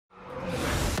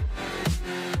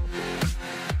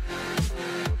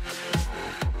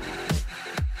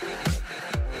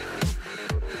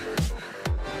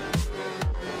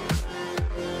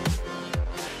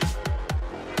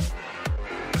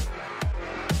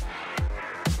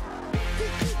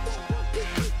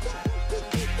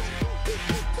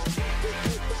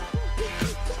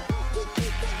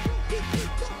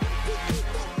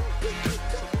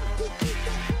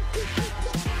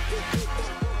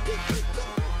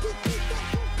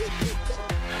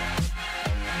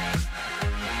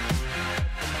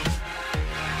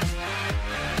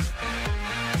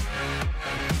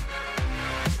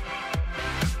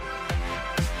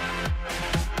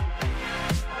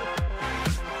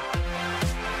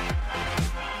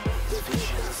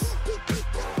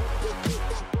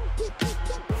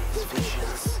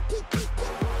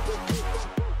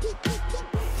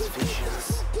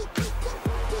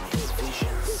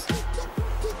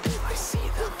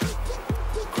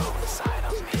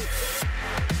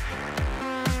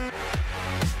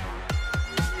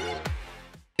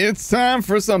It's time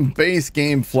for some base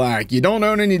game flak. You don't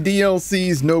own any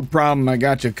DLCs? No problem. I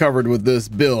got you covered with this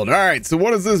build. All right, so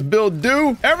what does this build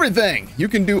do? Everything. You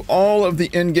can do all of the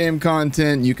in-game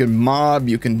content. You can mob.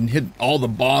 You can hit all the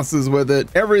bosses with it.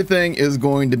 Everything is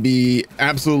going to be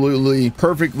absolutely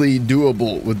perfectly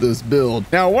doable with this build.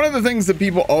 Now, one of the things that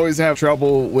people always have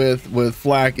trouble with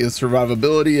flak is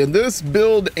survivability, and this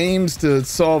build aims to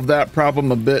solve that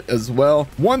problem a bit as well.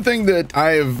 One thing that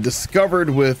I have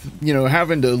discovered with,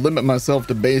 having to limit myself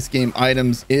to base game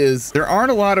items is there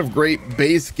aren't a lot of great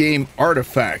base game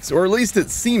artifacts, or at least it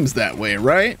seems that way,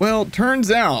 right? Well, turns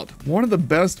out one of the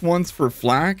best ones for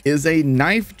flak is a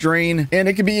knife drain, and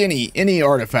it could be any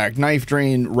artifact. Knife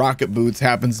drain rocket boots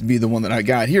happens to be the one that I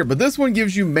got here, but this one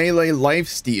gives you melee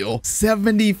lifesteal,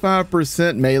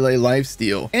 75% melee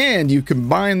lifesteal, and you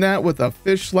combine that with a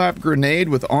fish slap grenade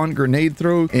with on grenade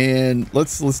throw, and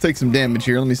let's take some damage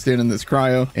here. Let me stand in this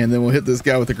cryo, and then we'll hit this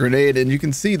guy with a grenade, and you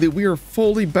can see that we are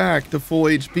fully back to full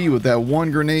HP with that one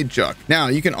grenade chuck. Now,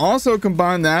 you can also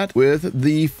combine that with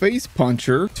the face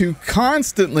puncher to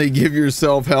constantly give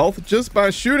yourself health just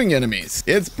by shooting enemies.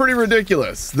 It's pretty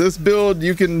ridiculous. This build,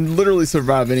 you can literally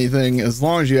survive anything as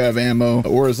long as you have ammo,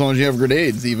 or as long as you have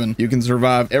grenades even. You can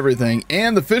survive everything,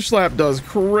 and the fish slap does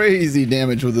crazy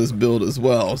damage with this build as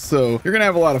well. So you're gonna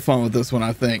have a lot of fun with this one,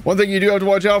 I think. One thing you do have to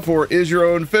watch out for is your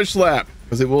own fish slap,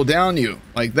 because it will down you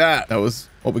like that. That was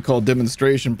what we call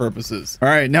demonstration purposes. All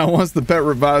right, now once the pet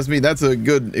revives me, that's a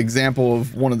good example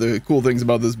of one of the cool things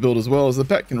about this build as well, is the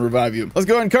pet can revive you. Let's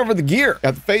go ahead and cover the gear.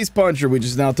 Got the face puncher, we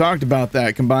just now talked about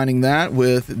that. Combining that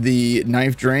with the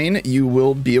knife drain, you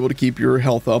will be able to keep your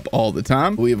health up all the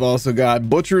time. We've also got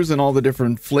butchers in all the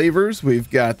different flavors. We've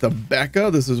got the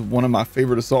Becca. This is one of my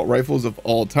favorite assault rifles of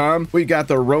all time. We got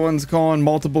the Rowan's Call in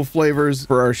multiple flavors.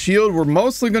 For our shield, we're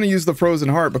mostly going to use the Frozen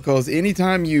Heart, because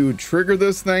anytime you trigger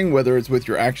this thing, whether it's with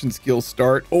your action skill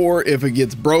start or if it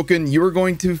gets broken, you're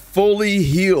going to fully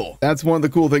heal. That's one of the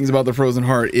cool things about the Frozen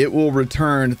Heart. It will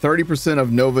return 30%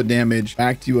 of Nova damage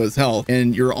back to you as health,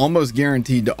 and you're almost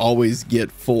guaranteed to always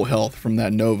get full health from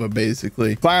that Nova,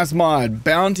 basically. Class mod,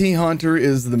 Bounty Hunter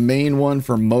is the main one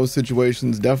for most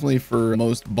situations, definitely for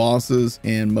most bosses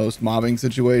and most mobbing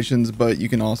situations, but you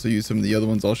can also use some of the other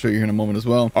ones I'll show you here in a moment as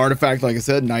well. Artifact, like I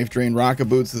said, knife drain rocket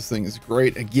boots. This thing is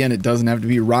great. Again, it doesn't have to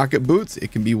be rocket boots.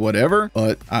 It can be whatever,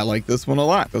 but I like this one a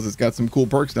lot because it's got some cool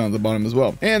perks down at the bottom as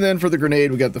well. And then for the grenade,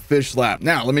 we got the fish slap.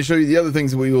 Now, let me show you the other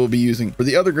things that we will be using. For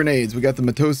the other grenades, we got the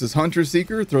Mitosis Hunter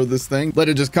Seeker. Throw this thing, let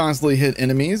it just constantly hit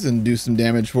enemies and do some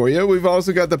damage for you. We've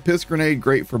also got the Piss Grenade,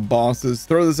 great for bosses.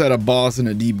 Throw this at a boss and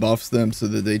it debuffs them so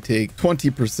that they take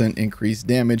 20% increased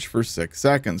damage for 6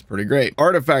 seconds. Pretty great.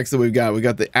 Artifacts that we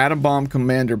got the Atom Bomb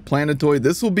Commander Planetoid.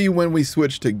 This will be when we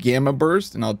switch to Gamma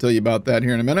Burst, and I'll tell you about that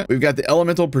here in a minute. We've got the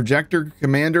Elemental Projector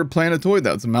Commander Planetoid.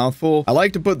 That's a mouthful. I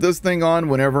like to put this thing on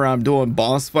whenever I'm doing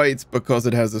boss fights because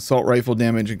it has assault rifle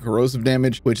damage and corrosive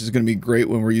damage, which is going to be great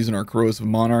when we're using our corrosive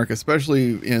monarch,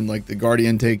 especially in like the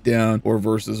Guardian takedown or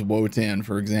versus Wotan,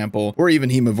 for example, or even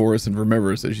Hemovorus and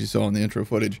Vermivorous, as you saw in the intro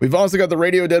footage. We've also got the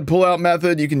Radio Dead pullout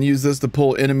method. You can use this to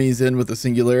pull enemies in with the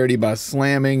singularity by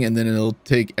slamming, and then it'll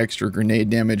take extra grenade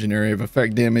damage and area of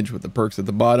effect damage with the perks at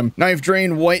the bottom. Knife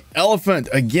Drain White Elephant.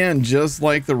 Again, just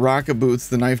like the rocket boots,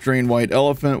 the Knife Drain White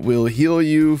Elephant will heal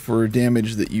you for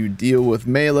damage that you deal with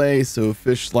melee, so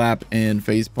fish slap and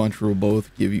face punch will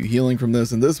both give you healing from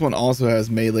this, and this one also has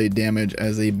melee damage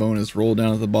as a bonus roll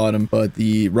down at the bottom, but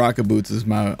the rocket boots is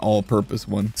my all-purpose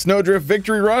one. Snowdrift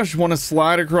Victory Rush. Want to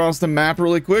slide across the map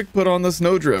really quick? Put on the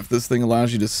Snowdrift. This thing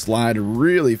allows you to slide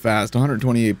really fast,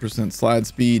 128% slide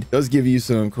speed. Does give you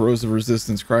some corrosive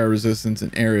resistance, cryo resistance,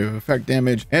 and area of effect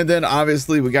damage. And then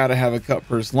obviously we got to have a cut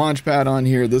purse launch pad on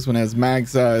here. This one has mag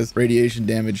size, radiation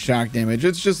damage, shock damage.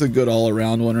 It's just a good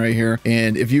all-around one right here.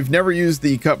 And if you've never used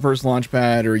the cut purse launch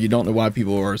pad, or you don't know why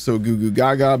people are so goo goo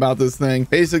gaga about this thing,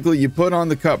 basically you put on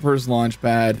the cut purse launch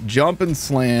pad, jump and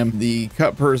slam. The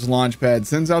cut purse launch pad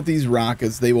sends out these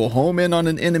rockets. They will home in on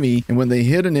an enemy, and when they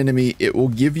hit an enemy, it will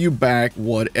give you back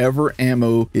whatever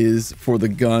ammo is for the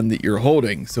gun that you're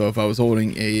holding. So if I was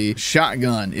holding a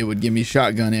shotgun, it would give me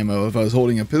shotgun ammo. If I was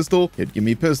holding a pistol, it'd give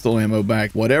me pistol ammo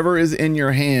back. Whatever is in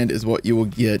your hand is what you will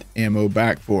get ammo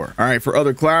back for. All right, for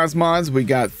other class mods, we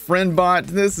got Friendbot.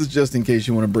 This is just in case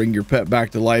you want to bring your pet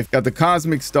back to life. Got the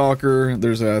Cosmic Stalker.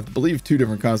 There's I believe 2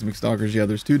 different Cosmic Stalkers. Yeah,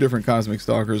 there's 2 different Cosmic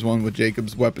Stalkers, one with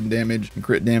Jacob's weapon damage and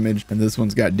crit damage, and this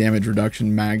one's got damage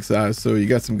reduction, mag size, so you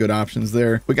got some good options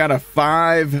there. We got a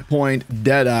 5-point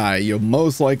Deadeye. You'll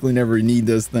most likely never need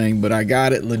this thing, but I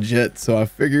got it legit, so I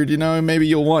figured, maybe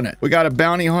you'll want it. We got a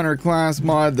Bounty Hunter class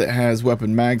mod that has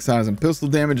weapon mag size and pistol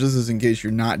damage. This is in case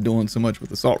you're not not doing so much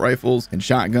with assault rifles and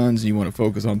shotguns, you want to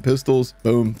focus on pistols,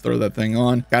 boom, throw that thing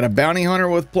on. Got a bounty hunter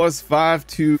with +5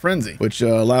 to frenzy, which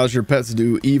allows your pets to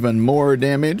do even more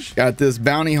damage. Got this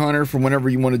bounty hunter for whenever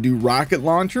you want to do rocket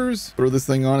launchers. Throw this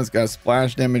thing on. It's got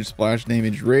splash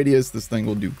damage radius. This thing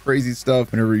will do crazy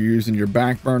stuff whenever you're using your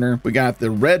back burner. We got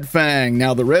the red fang.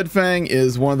 Now the red fang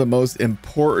is one of the most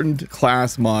important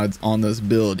class mods on this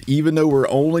build, even though we're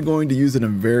only going to use it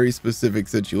in very specific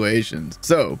situations.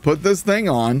 So put this thing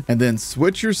on and then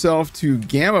switch yourself to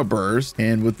gamma burst,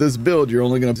 and with this build you're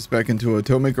only going to spec into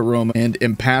atomic aroma and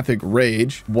empathic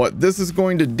rage. What this is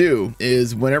going to do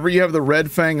is whenever you have the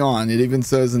red fang on, it even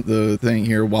says in the thing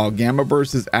here, while gamma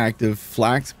burst is active,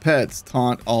 Flak's pets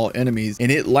taunt all enemies,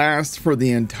 and it lasts for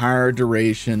the entire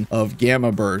duration of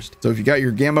gamma burst. So if you got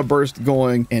your gamma burst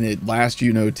going and it lasts,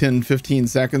 you know, 10-15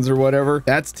 seconds or whatever,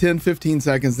 that's 10-15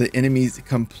 seconds that enemies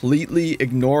completely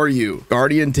ignore you.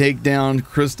 Guardian takedown,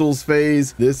 crystals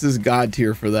phase, this is god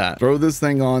tier for that. Throw this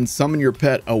thing on, summon your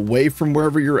pet away from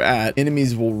wherever you're at,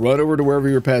 enemies will run over to wherever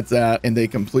your pet's at and they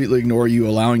completely ignore you,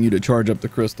 allowing you to charge up the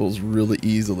crystals really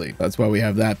easily. That's why we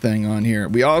have that thing on here.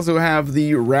 We also have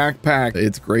the rack pack.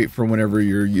 It's great for whenever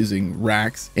you're using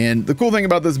racks, and the cool thing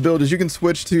about this build is you can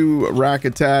switch to rack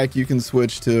attack, you can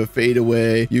switch to fade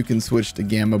away, you can switch to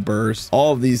gamma burst.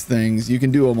 All of these things you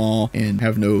can do them all and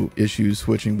have no issues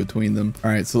switching between them.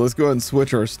 All right, so let's go ahead and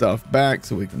switch our stuff back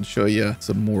so we can show you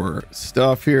some more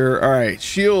stuff here. All right,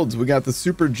 shields. We got the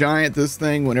super giant. This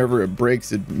thing, whenever it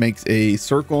breaks, it makes a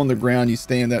circle on the ground. You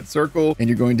stay in that circle and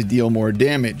you're going to deal more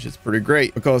damage. It's pretty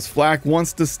great because Flak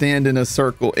wants to stand in a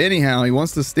circle anyhow. He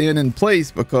wants to stand in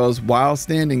place because while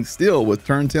standing still with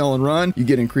turn, tail, and run, you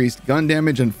get increased gun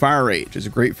damage and fire rate, which is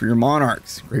great for your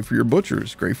monarchs, great for your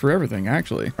butchers, great for everything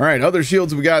actually. All right, other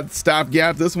shields, we got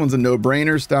stopgap. This one's a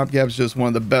no-brainer. Stopgap is just one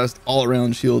of the best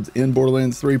all-around shields in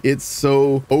Borderlands 3. It's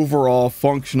so overall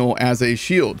functional as a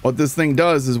shield. What this thing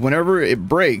does is whenever it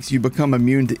breaks, you become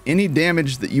immune to any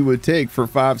damage that you would take for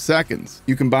 5 seconds.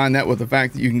 You combine that with the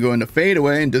fact that you can go into fade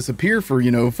away and disappear for,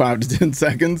 you know, 5 to 10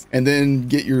 seconds and then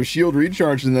get your shield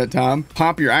recharged in that time,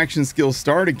 pop your action skill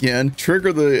start again,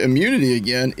 trigger the immunity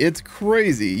again. It's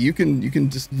crazy. You can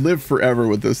just live forever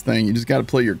with this thing. You just got to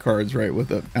play your cards right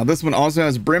with it. Now this one also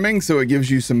has brimming, so it gives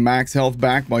you some max health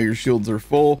back while your shields are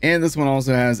full, and this one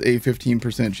also has a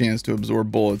 15% chance to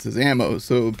absorb bullets as ammo,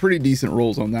 so pretty decent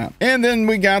rolls on that. And then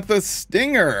we got the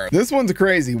stinger. This one's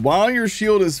crazy. While your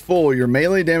shield is full, your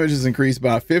melee damage is increased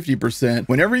by 50%.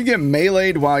 Whenever you get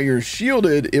meleeed while you're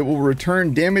shielded, it will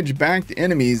return damage back to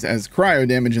enemies as cryo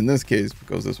damage in this case,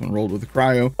 because this one rolled with the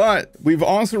cryo. But we've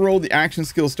also rolled the action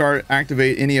skill start,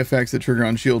 activate any effects that trigger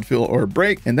on shield, fill, or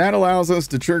break, and that allows us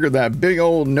to trigger that big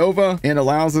old Nova and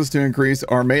allows us to increase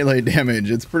our melee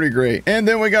damage. It's pretty great. And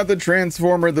then we got the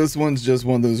transformer. This one's just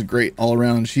one of those great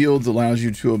all-around shields, allows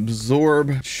you to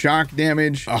absorb shock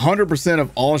damage. 100%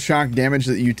 of all shock damage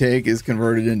that you take is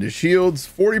converted into shields,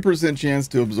 40% chance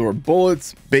to absorb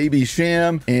bullets, baby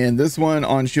sham, and this one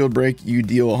on shield break you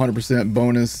deal 100%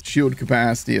 bonus shield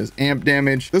capacity as amp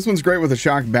damage. This one's great with a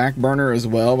shock back burner as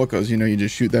well, because you know you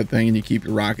just shoot that thing and you keep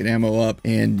your rocket ammo up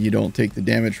and you don't take the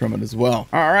damage from it as well.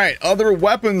 All right, other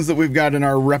weapons that we've got in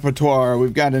our repertoire.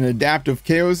 We've got an adaptive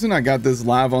Chaosin. I got this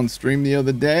live on stream the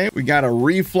other day. We got a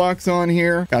reflux on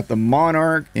here, got the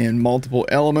monarch in multiple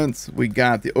elements. We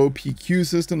got the OPQ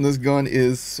system. This gun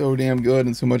is so damn good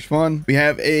and so much fun. We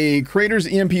have a Crater's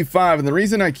EMP5, and the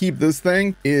reason I keep this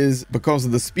thing is because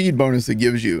of the speed bonus it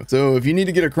gives you. So if you need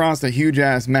to get across a huge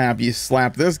ass map, you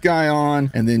slap this guy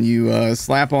on and then you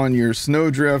slap on your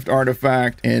snowdrift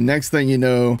artifact, and next thing you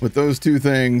know, with those two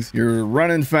things, you're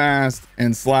running fast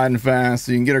and sliding fast,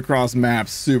 so you can get across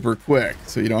maps super quick,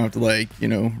 so you don't have to, like, you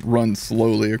know, run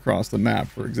slowly across the map,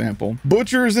 for example.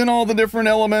 Butchers in all the different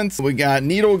elements. We got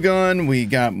needle gun, we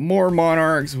got more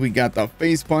monarchs, we got the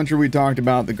face puncher we talked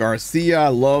about, the Garcia. I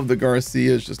love the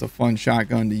Garcia. It's just a fun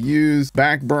shotgun to use.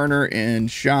 Back burner and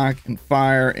shock and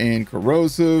fire and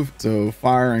corrosive. So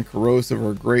fire and corrosive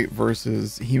are great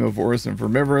versus hemovorous and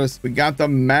vermivorous. We got the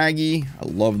Maggie. I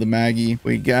love the Maggie.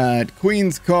 We got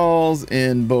Queen's Calls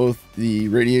in both the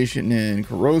radiation and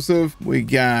corrosive. We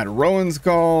got Rowan's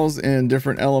Calls in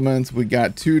different elements. We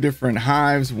got 2 different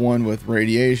hives, one with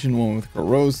radiation, one with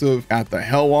corrosive. Got the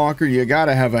Hellwalker. You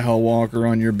gotta have a Hellwalker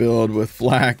on your build with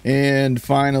flak. And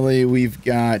finally, we've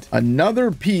got another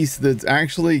piece that's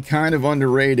actually kind of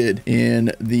underrated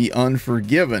in the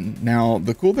Unforgiven. Now,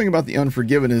 the cool thing about the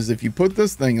Unforgiven is if you put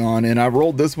this thing on, and I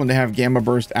rolled this one to have Gamma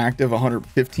Burst active,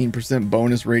 115%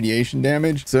 bonus radiation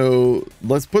damage. So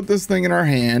let's put this thing in our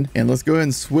hand and let's go ahead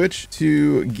and switch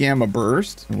to Gamma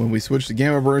Burst. And when we switch to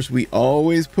Gamma Burst, we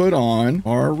always put on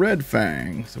our Red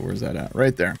Fang. So where's that at?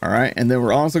 Right there. All right. And then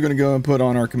we're also going to go and put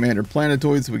on our Commander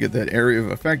Planetoid, so we get that area of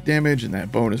effect damage and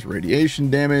that bonus radiation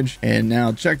damage. And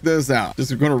now check this out.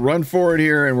 Just going to run forward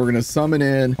here, and we're going to summon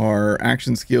in our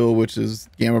action skill, which is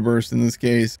Gamma Burst in this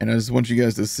case. And I just want you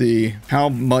guys to see how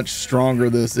much stronger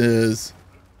this is.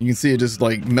 You can see it just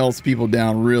like melts people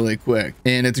down really quick.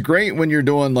 And it's great when you're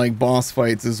doing like boss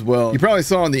fights as well. You probably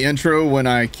saw in the intro when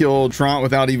I killed Trant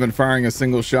without even firing a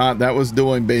single shot, that was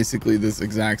doing basically this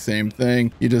exact same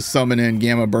thing. You just summon in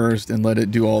Gamma Burst and let it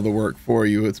do all the work for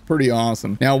you. It's pretty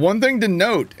awesome. Now, one thing to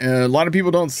note, a lot of people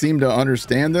don't seem to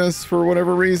understand this for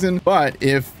whatever reason, but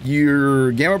if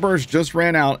your Gamma Burst just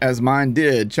ran out as mine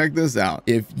did, check this out.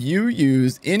 If you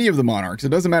use any of the monarchs, it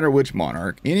doesn't matter which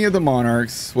monarch, any of the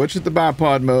monarchs, switch it to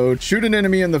bipod mode, shoot an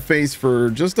enemy in the face for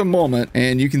just a moment,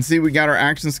 and you can see we got our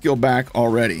action skill back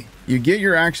already. You get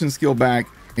your action skill back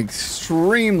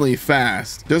extremely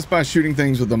fast just by shooting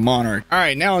things with the monarch. All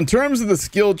right, now in terms of the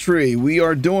skill tree, we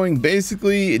are doing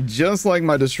basically just like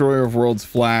my Destroyer of Worlds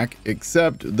flak,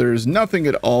 except there's nothing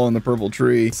at all in the purple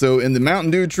tree. So in the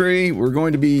Mountain Dew tree, we're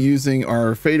going to be using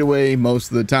our fadeaway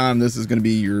most of the time. This is going to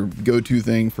be your go-to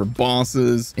thing for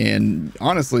bosses, and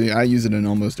honestly, I use it in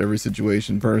almost every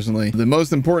situation personally. The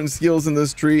most important skills in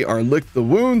this tree are Lick the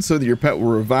Wound, so that your pet will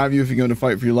revive you if you're going to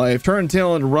fight for your life. Turn,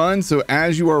 Tail, and Run, so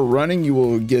as you are running, you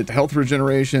will get health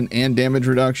regeneration and damage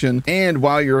reduction. And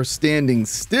while you're standing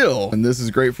still, and this is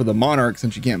great for the monarch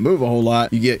since you can't move a whole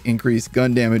lot, you get increased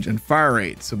gun damage and fire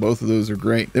rate. So both of those are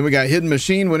great. Then we got Hidden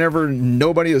Machine whenever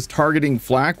nobody is targeting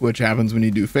flak, which happens when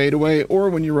you do fade away, or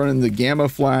when you're running the gamma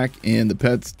flak and the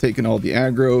pet's taking all the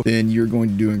aggro, then you're going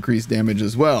to do increased damage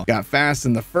as well. Got Fast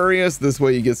and the Furious. This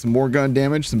way you get some more gun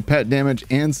damage, some pet damage,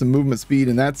 and some movement speed,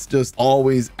 and that's just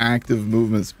always active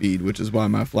movement speed, which is why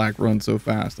my flak runs so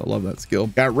fast. I love that skill.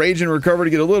 Got Rage and Recover to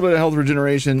get a little bit of health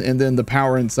regeneration, and then the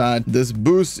Power Inside. This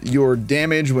boosts your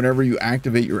damage whenever you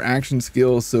activate your action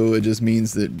skill, so it just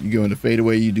means that you go into fade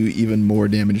away, you do even more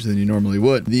damage than you normally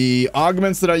would. The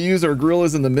augments that I use are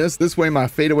Gorillas in the Mist. This way my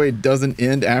fade away doesn't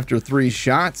end after 3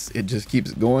 shots. It just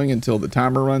keeps going until the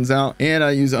timer runs out. And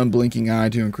I use Unblinking Eye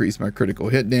to increase my critical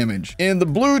hit damage. In the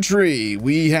blue tree,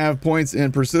 we have points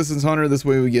in Persistence Hunter. This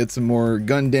way we get some more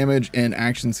gun damage and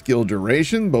action skill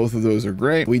duration. Both of those are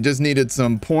great. We just needed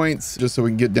some points just so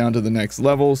we can get down to the next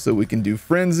level, so we can do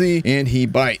Frenzy and He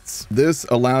Bites. This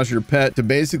allows your pet to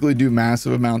basically do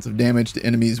massive amounts of damage to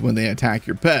enemies when they attack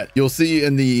your pet. You'll see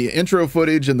in the intro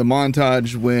footage in the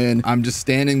montage when I'm just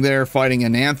standing there fighting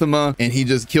an Anathema and he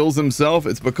just kills himself.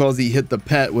 It's because he hit the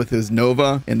pet with his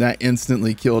Nova, and that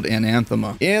instantly killed an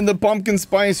Anathema. In the Pumpkin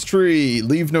Spice tree,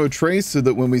 Leave No Trace, so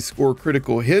that when we score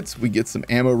critical hits, we get some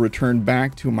ammo returned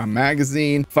back to my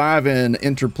magazine. 5 in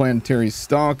Interplanetary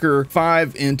Stalker,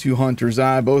 5 into Hunter's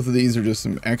Eye. Both of these are just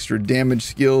some extra damage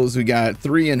skills. We got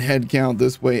 3 in Head Count.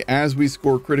 This way, as we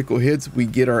score critical hits, we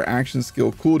get our action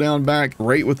skill cooldown back.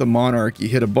 Great with the Monarch. You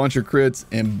hit a bunch of crits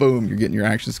and boom, you're getting your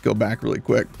action skill back really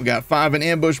quick. We got 5 in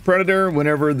Ambush Predator.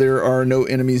 Whenever there are no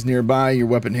enemies nearby, your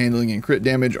weapon handling and crit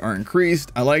damage are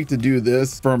increased. I like to do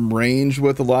this from range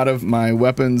with a lot of my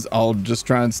weapons. I'll just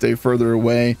try and stay further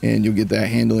away and you'll get that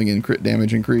handling and crit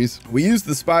damage increase. We use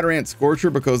the Spider Ant Scorcher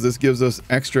because this gives us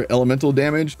extra elemental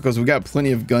damage because we got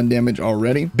plenty of gun damage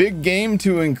already. Big Game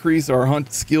to increase our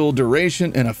hunt skill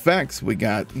duration and effects. We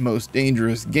got Most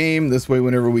Dangerous Game. This way,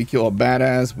 whenever we kill a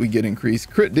badass, we get increased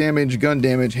crit damage, gun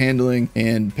damage, handling,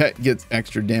 and pet gets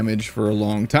extra damage for a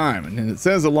long time. And it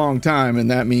says a long time, and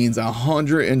that means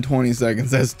 120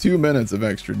 seconds. That's 2 minutes of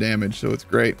extra damage, so it's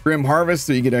great. Grim Harvest,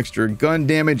 so you get extra gun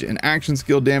damage and action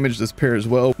skill damage. This pairs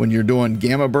well when you're doing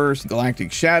Gamma Burst.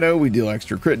 Galactic Shadow, we deal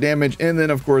extra crit damage. And then,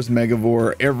 of course,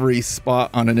 Megavore. Every spot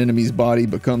on an enemy's body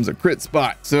becomes a crit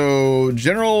spot. So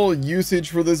general usage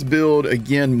for this build,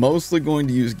 again, mostly going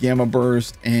to use Gamma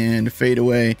Burst and Fade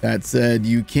Away. That said,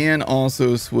 you can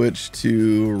also switch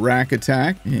to Rack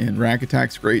Attack, and Rack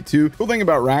Attack's great too. Cool thing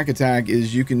about Rack Attack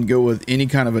is you can go with any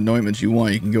kind of anointments you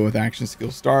want. You can go with Action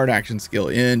Skill Start, Action Skill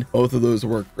End. Both of those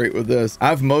work great with this.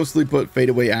 I've mostly put Fade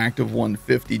Away active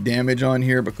 150 damage on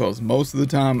here because most of the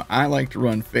time I like to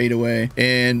run Fade Away.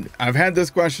 And I've had this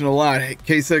question a lot. Hey,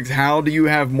 K6, How do you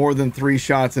have more than 3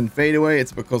 shots in fadeaway?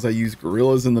 It's because I use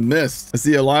Gorillas in the Mist. I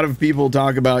see a lot of people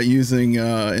talk about using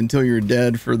Until You're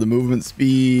Dead for the movement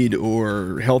speed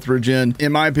or health regen.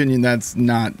 In my opinion, that's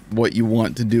not what you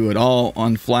want to do at all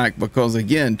on Flak, because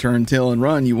again, turn, tail, and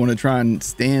run, you want to try and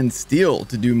stand still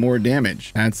to do more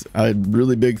damage. That's a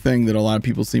really big thing that a lot of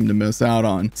people seem to miss out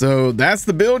on. So that's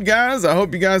the build, guys. I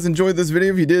hope you guys enjoyed this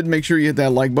video. If you did, make sure you hit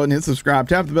that like button, hit subscribe,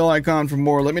 tap the bell icon for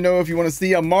more. Let me know if you want to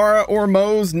see Amara or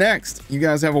Mose next. You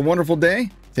guys have a wonderful day.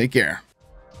 Take care.